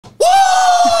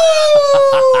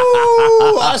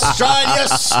Australia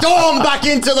storm back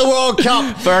into the World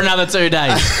Cup for another 2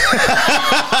 days.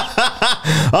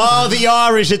 Oh, the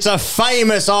Irish. It's a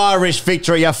famous Irish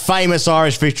victory,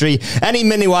 And in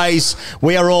many ways,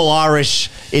 we are all Irish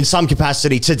in some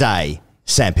capacity today.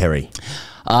 Sam Perry.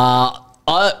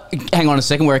 Hang on a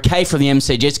second. We're okay from the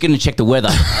MCG. Just going to check the weather.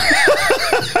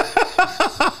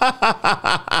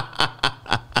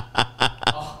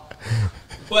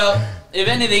 Well, if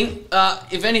anything's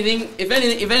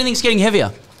getting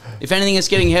heavier. If anything, it's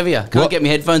getting heavier. Can't get my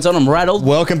headphones on. I'm rattled.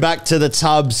 Welcome back to the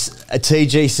Tubs.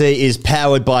 TGC is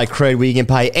powered by Cred, where you can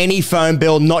pay any phone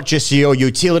bill, not just your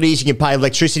utilities. You can pay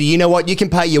electricity. You know what? You can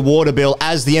pay your water bill,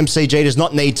 as the MCG does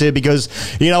not need to, because,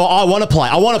 you know, I want to play.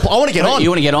 I want to get on. You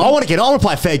want to get on? I want to get on. I want to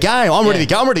play a fair game. I'm ready to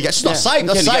go. I'm ready to go. It's not safe.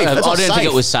 Not safe. I didn't think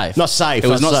it was safe. Not safe. It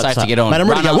was not safe to get on. Man, I'm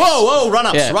ready to go. Whoa,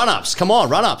 run-ups. Come on,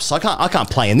 run-ups. I can't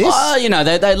play in this. You know,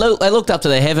 they looked up to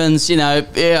the heavens. You know,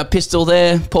 pistol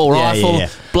there, Paul rifle.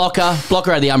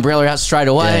 Blocker had the umbrella out straight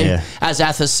away. As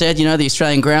Athos said, you know, the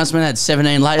Australian groundsman had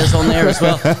 17 layers on there as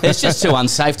well. It's just too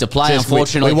unsafe to play,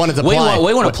 unfortunately. We wanted to play.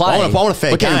 We want to play. I want a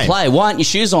fair game. We're going to play. Why aren't your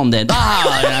shoes on then?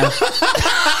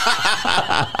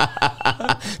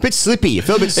 Bit slippy. You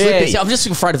feel a bit slippy. Yeah, I'm just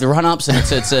afraid of the run-ups, and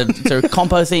it's a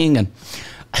compo thing, and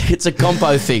it's a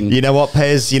compo thing. You know what,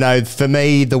 Pez? You know, for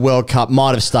me, the World Cup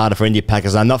might have started for India,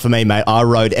 Pakistan. Not for me, mate. I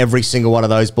rode every single one of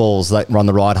those balls that were on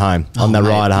the ride home.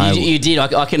 Ride home. You did.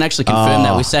 I can actually confirm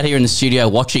that. We sat here in the studio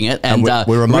watching it, and we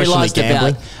were emotionally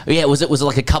gambling. Was it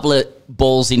like a couple of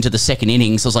balls into the second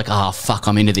innings? I was like, oh, fuck,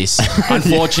 I'm into this.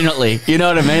 Unfortunately. You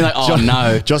know what I mean? Like,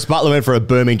 no. Josh Butler went for a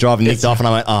booming drive and nicked off, and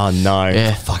I went, oh, no.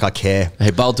 Yeah. Fuck, I care.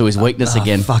 He bowled to his weakness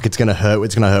again. Fuck, it's going to hurt.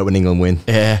 It's going to hurt when England win.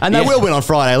 Yeah. And they will win on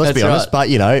Friday, let's be honest. Right. But,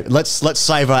 you know, let's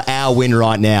savour our win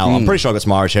right now. I'm pretty sure I got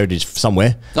some Irish heritage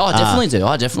somewhere. Oh, I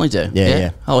definitely do.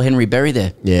 Yeah. Oh, Henry Berry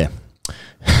there. Yeah.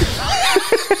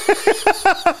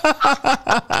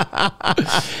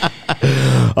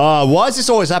 Why does this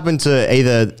always happen to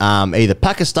either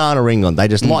Pakistan or England? They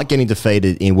just like getting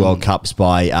defeated in World Cups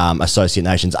by associate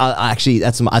nations. Actually,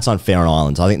 that's unfair on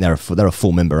Ireland. I think they're a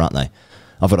full member, aren't they?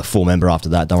 I've got a full member after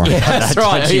that. Don't worry about that. That's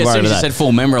right. As soon as you said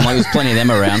full member, I'm like, there's plenty of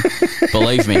them around.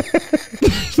 Believe me.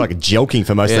 It's like joking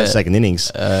for most of that second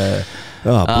innings.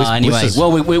 Anyway,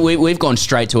 well, we've gone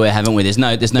straight to it, haven't we? There's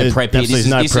no prep here. This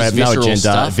is visceral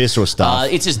stuff. Visceral stuff.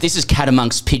 This is cat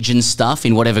amongst pigeons stuff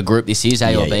in whatever group this is,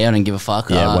 A or B. I don't give a fuck.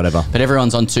 Yeah, whatever. But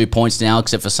everyone's on 2 points now,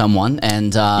 except for someone,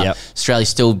 and Australia's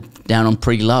still down on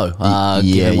pretty low.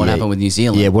 Given what happened with New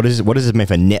Zealand. Yeah, what does it mean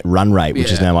for net run rate,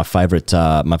 which is now my favourite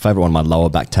one of my lower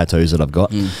back tattoos that I've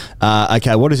got.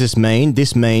 Okay, what does this mean?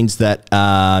 This means that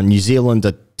New Zealand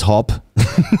are top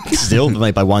still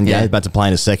by one game, about to play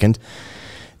in a second.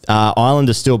 Ireland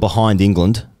are still behind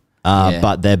England,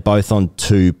 but they're both on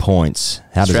 2 points.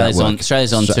 How does that work?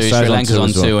 Australia's on 2, Sri Lanka's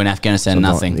on 2, and Afghanistan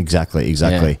nothing.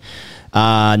 Exactly.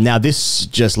 Now this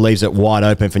just leaves it wide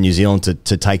open for New Zealand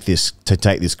to take this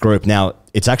group. Now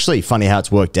it's actually funny how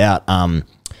it's worked out,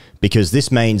 because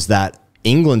this means that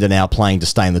England are now playing to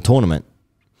stay in the tournament.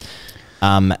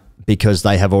 Because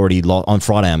they have already lost on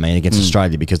Friday, against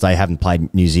Australia, because they haven't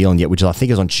played New Zealand yet, which I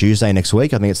think is on Tuesday next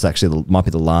week. I think it's actually might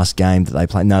be the last game that they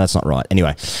play. No, that's not right.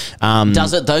 Anyway.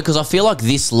 Does it, though? Because I feel like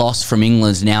this loss from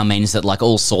England now means that, like,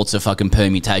 all sorts of fucking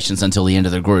permutations until the end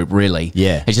of the group, really.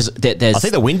 Yeah. It's just, there's... I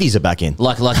think the Windies are back in.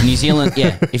 Like New Zealand,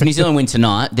 If New Zealand win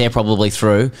tonight, they're probably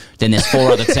through. Then there's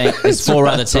four other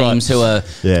teams who are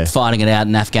fighting it out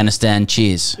in Afghanistan.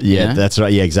 Cheers. Yeah, you know? That's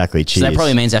right. Yeah, exactly. Cheers. So that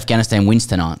probably means Afghanistan wins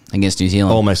tonight against New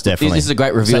Zealand. Almost definitely. This is a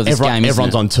great review of this game.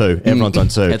 Everyone's on 2. Everyone's on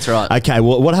 2. That's right. Okay.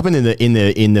 Well, what happened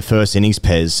in the first innings,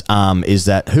 Pez, is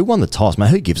that who won the toss, man?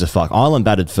 Who gives a fuck? Ireland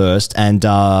batted first, and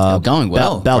going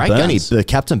well. Balboni, the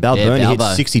captain, Balboni hit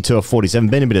 62 of 47.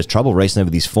 Been in a bit of trouble recently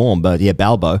with his form, but yeah,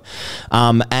 Balbo.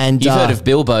 And you've heard of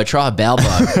Bilbo? Try Balbo. You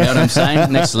know what I'm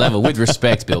saying? Next level, with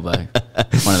respect, Bilbo. One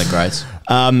of the greats.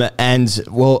 And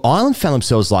well, Ireland found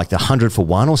themselves like the 100 for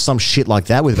 1 or some shit like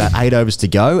that with about 8 overs to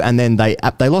go, and then they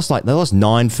lost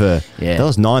 9 for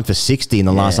 60 in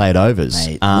the last 8 overs.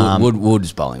 Mate, Wood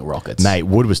was bowling rockets. Mate,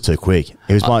 Wood was too quick.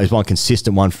 He was one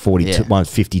consistent 142,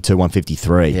 152,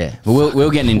 153. Yeah, we're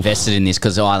getting invested in this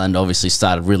because Ireland obviously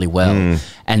started really well,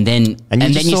 and then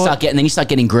you start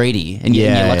getting greedy, and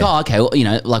you're like, oh, okay, well, you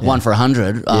know, like 1 for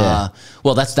 100.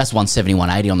 Well, that's 170,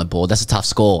 180 on the board. That's a tough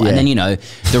score, and then you know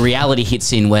the reality hits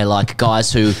in where like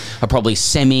guys who are probably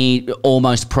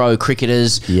almost pro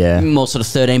cricketers, more sort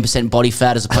of 13% body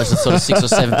fat as opposed to sort of 6 or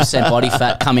 7% body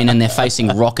fat, come in and they're facing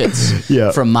rockets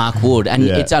from Mark Wood, and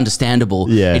it's understandable.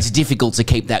 It's difficult to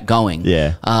keep that going.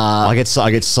 I get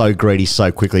so greedy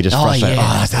so quickly, just frustrated.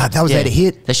 That was there to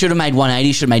hit. They should have made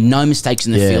 180. Should have made no mistakes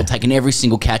in the field, taking every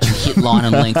single catch and hit line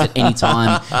and length at any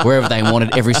time, wherever they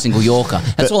wanted, every single Yorker.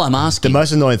 That's all I'm asking. The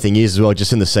most annoying thing is as well,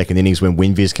 just in the second innings when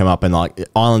Winviz come up and like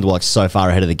Ireland were like so far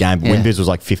ahead of the game, but Winviz was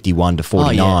like 51 to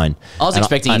 49. I was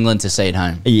expecting England to see it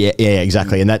home. Yeah,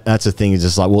 exactly. And that's the thing, is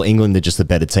just like, well, England are just a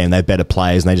better team. They're better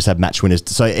players and they just have match winners.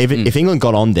 So if England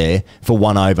got on there for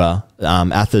 1 over,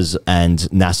 Athers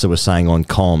and Nasser were saying on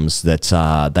comms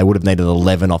that they would have needed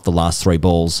 11 off the last 3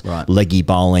 balls. Right. Leggy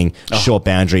bowling, short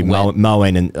boundary,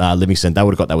 Moen and Livingston. They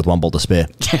would have got that with 1 ball to spare.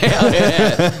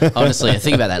 Honestly, I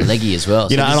think about that Leggy as well.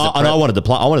 So and I wanted to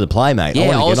play. I wanted to play, mate.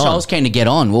 Yeah, I was keen to get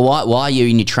on. Well, why are you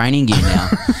in your training gear now?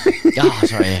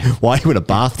 Why are you in a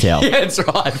bath towel? Yeah, that's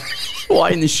right.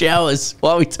 Why in the showers?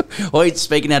 Why are you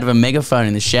speaking out of a megaphone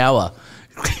in the shower?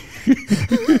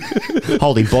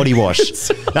 Holding body wash.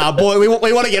 Nah, boy, we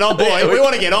want to get on, boy. Yeah, we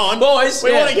want to get on. Boys,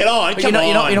 we want to get on. Come on.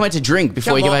 You're not meant to drink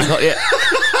before you go back on. Yeah.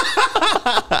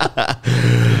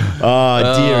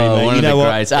 Oh, dearie me. You know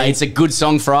what? Hey, it's a good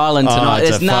song for Ireland tonight.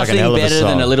 There's nothing better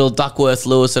than a little Duckworth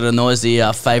Lewis that annoys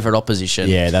the favourite opposition.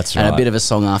 Yeah, that's right. And a bit of a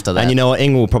song after that. And you know what?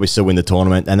 England will probably still win the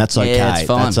tournament, and that's okay. Yeah, it's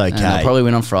fine. That's okay. And they'll probably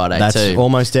win on Friday that's too.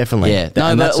 Almost definitely. Yeah.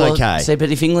 That's okay. See,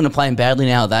 but if England are playing badly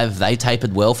now, they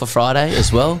tapered well for Friday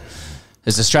as well.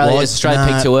 Is Australia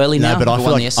peaked too early now? No, but I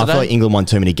feel like England won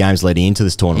too many games leading into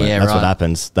this tournament. Yeah, that's what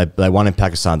happens. They won in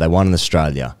Pakistan. They won in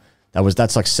Australia.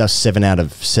 That's like 7 out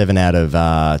of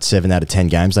 10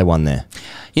 games they won there.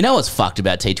 You know what's fucked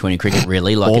about T20 cricket,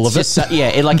 really? Like all of it?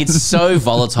 It's so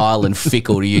volatile and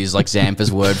fickle, to use like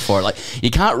Zampa's word for it. Like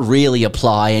you can't really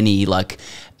apply any like.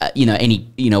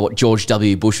 What George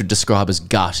W. Bush would describe as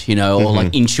gut, or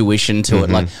like intuition to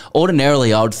it. Like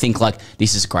ordinarily, I would think like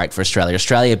this is great for Australia.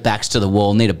 Australia backs to the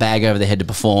wall, need a bag over their head to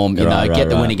perform. Get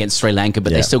the win against Sri Lanka,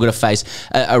 but they still got to face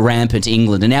a rampant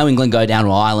England. And now England go down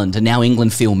to Ireland, and now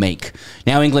England feel meek.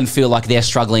 Now England feel like they're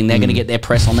struggling. They're going to get their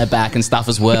press on their back and stuff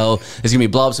as well. There's going to be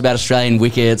blow-ups about Australian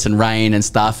wickets and rain and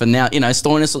stuff. And now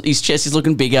Stoinis, his chest is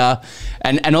looking bigger,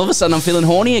 and all of a sudden I'm feeling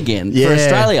horny again for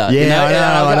Australia.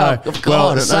 I know.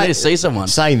 God, to see someone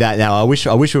saying that now. I wish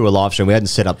we were live stream. We hadn't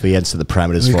set the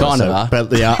parameters for it. Kind of are.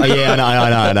 But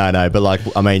I know. But like,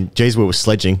 I mean, geez, we were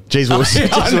sledging. We were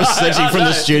sledging from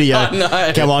the studio.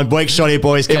 Come on, weak shot here,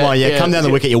 boys. Come on, come down the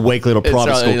wicket, your weak little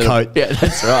private school coat. Yeah,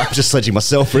 that's right. I'm just sledging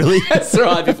myself, really. That's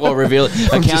right. Before I reveal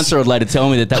it, a counsellor would later tell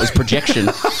me that was projection.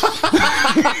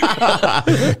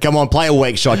 Come on, play a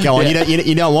weak shot. Come on, you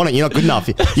don't want it. You're not good enough.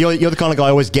 You're the kind of guy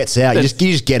who always gets out. You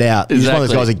just get out. You're just one of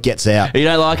those guys that gets out. You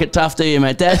don't like it tough, do you,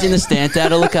 mate? Dad's in the stand.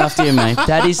 Dad'll look after you, mate.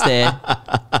 Daddy's there.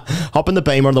 Hop in the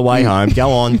Beamer on the way home. Go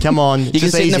on, come on. You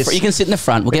can sit in the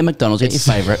front. We'll get McDonald's. Get your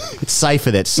favourite. It's safer.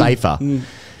 That's safer.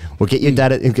 We'll get your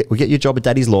dad. We'll get your job at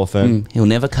Daddy's law firm. He'll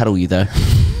never cuddle you though.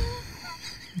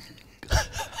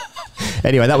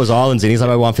 Anyway, that was Ireland's innings. I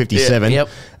know 157. Yep.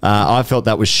 I felt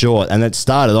that was short, and it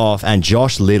started off. And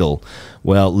Josh Little,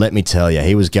 well, let me tell you,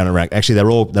 he was going around. Actually, they're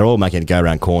all making it go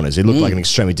around corners. It looked like an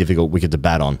extremely difficult wicket to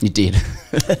bat on. It did,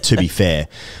 to be fair.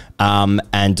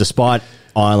 And despite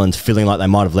Ireland feeling like they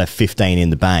might have left 15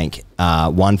 in the bank,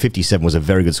 157 was a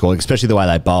very good score, especially the way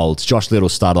they bowled. Josh Little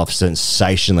started off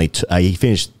sensationally. He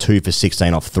finished 2 for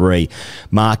 16 off 3.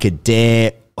 Mark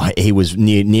Adair, he was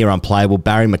near unplayable.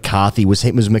 Barry McCarthy was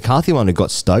McCarthy one who got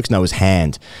Stokes? No, it was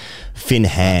Hand. Finn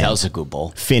Hand. That was a good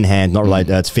ball. Finn Hand, not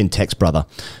related. It's Finn Tech's brother.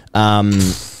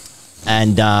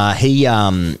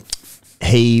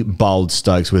 He bowled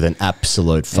Stokes with an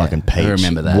absolute fucking peach. I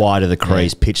remember that. Wide of the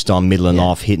crease, pitched on, middle and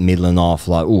off, hit middle and off.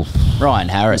 Like, oof. Ryan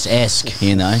Harris-esque,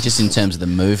 just in terms of the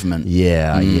movement.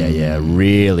 Yeah.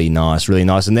 Really nice, really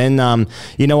nice. And then,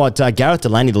 you know what? Gareth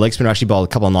Delaney, the leg spinner, actually bowled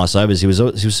a couple of nice overs. He was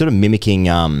sort of mimicking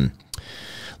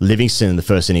Livingston in the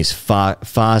first innings,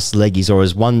 fast leggies, or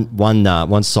as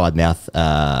one side mouth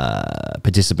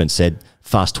participant said,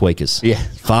 fast tweakers. Yeah.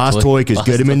 Fast tweakers.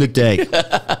 Get him in the deck.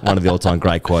 One of the all-time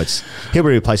great quotes. He'll be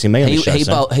replacing me on the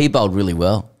show. He bowled really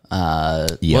well.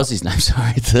 What's his name?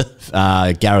 Sorry.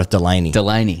 Gareth Delaney.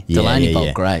 Delaney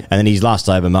bowled great. And then his last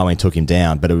over, Moen took him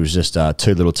down, but it was just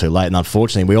too little too late. And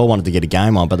unfortunately, we all wanted to get a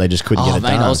game on, but they just couldn't get it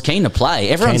done. I was keen to play.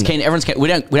 Everyone's keen. We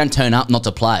don't turn up not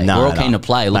to play. No, we're all keen to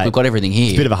play. Look, we've got everything here.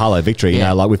 It's a bit of a hollow victory.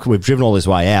 Yeah. Like we've driven all this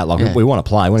way out. Like we want to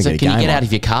play. We want to get a game on. Can you get out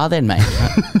of your car then, mate?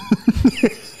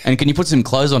 And can you put some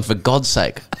clothes on, for God's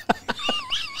sake?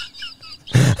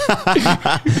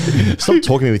 Stop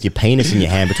talking to me with your penis in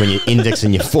your hand between your index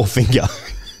and your forefinger.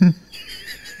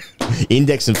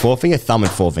 Index and forefinger, thumb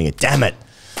and forefinger. Damn it.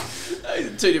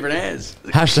 Two different hands.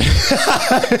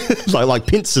 like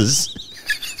pincers.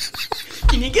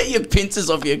 Can you get your pincers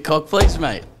off your cock, please,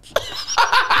 mate?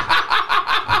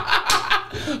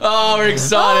 Oh, we're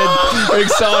excited. We're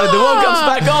excited. The World Cup's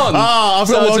back on. Oh, I've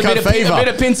got World Cup fever. A bit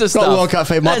of pincer stuff. Got World Cup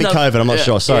fever. Might be COVID. I'm not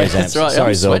sure. Sorry, Zam. That's right. Sorry,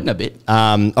 I'm sweating a bit.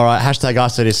 All right. Hashtag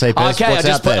AskCDC. Okay.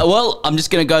 Well, I'm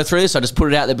just going to go through this. I just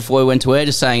put it out there before we went to air,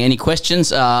 just saying any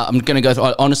questions. I'm going to go through.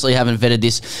 I honestly haven't vetted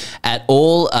this at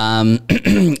all. No,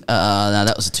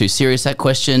 that was too serious, that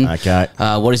question. Okay.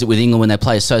 What is it with England when they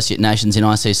play associate nations in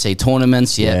ICC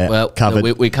tournaments? Yeah. Well,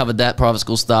 covered. We covered that. Private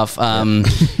school stuff.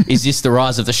 Is this the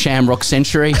rise of the Shamrock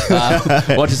century?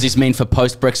 What does this mean for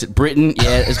post-Brexit Britain?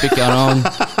 Yeah, there's a bit going on.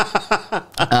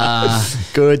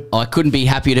 Good. I couldn't be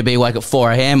happier to be awake at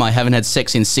 4 a.m. I haven't had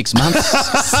sex in 6 months,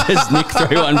 says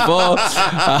Nick314.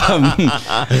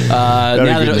 Now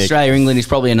that Australia, England is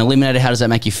probably an eliminator, how does that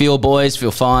make you feel, boys?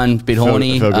 Feel fine, bit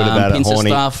horny. Feel good about it. Horny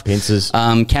stuff. Pincers.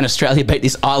 Can Australia beat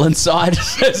this island side?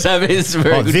 This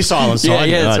island side?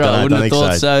 Yeah, that's right. I wouldn't have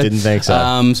thought so. Didn't think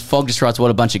so. Fog just writes,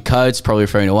 what a bunch of codes, probably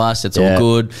referring to us. That's all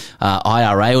good.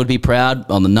 IRA would be proud.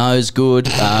 On the nose, good.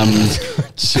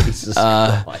 Jesus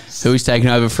Christ. Who's taking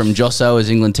over from Josso as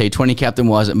England T20 captain?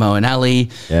 Why is it Mo and Ali?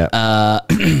 Yeah.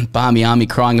 Barmy Army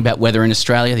crying about weather in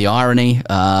Australia, the irony.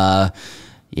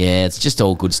 Yeah, it's just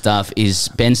all good stuff. Is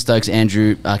Ben Stokes,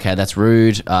 Andrew? Okay, that's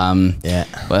rude. Yeah.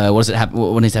 What does it happen?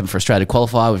 What needs to happen for Australia to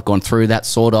qualify? We've gone through that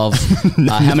sort of.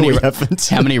 How many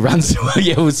runs?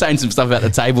 Yeah, we were saying some stuff about the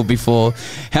table before.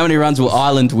 How many runs will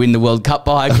Ireland win the World Cup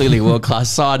by? Clearly, a world-class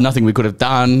side. Nothing we could have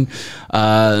done.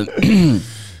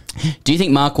 Do you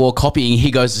think Mark Waugh copying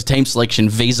Higgins' team selection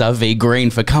vis-a-vis Green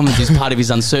for Cummins is part of his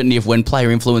uncertainty of when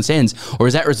player influence ends? Or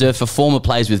is that reserved for former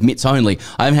players with mitts only?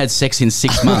 I haven't had sex in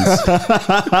 6 months.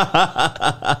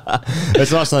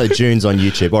 It's nice to know that June's on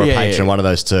YouTube or a Patreon, one of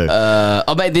those two.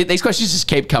 Oh, mate, these questions just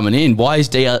keep coming in. Why is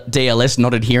DLS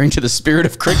not adhering to the spirit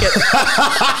of cricket?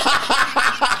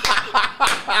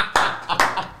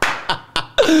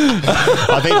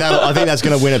 I think that's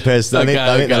going to win a Pez. I think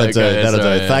that'll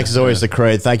do. Thanks as always to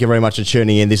Creed. Thank you very much for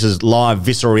tuning in. This is live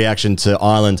visceral reaction to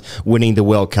Ireland winning the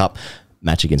World Cup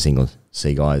match against England. See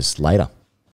you guys later.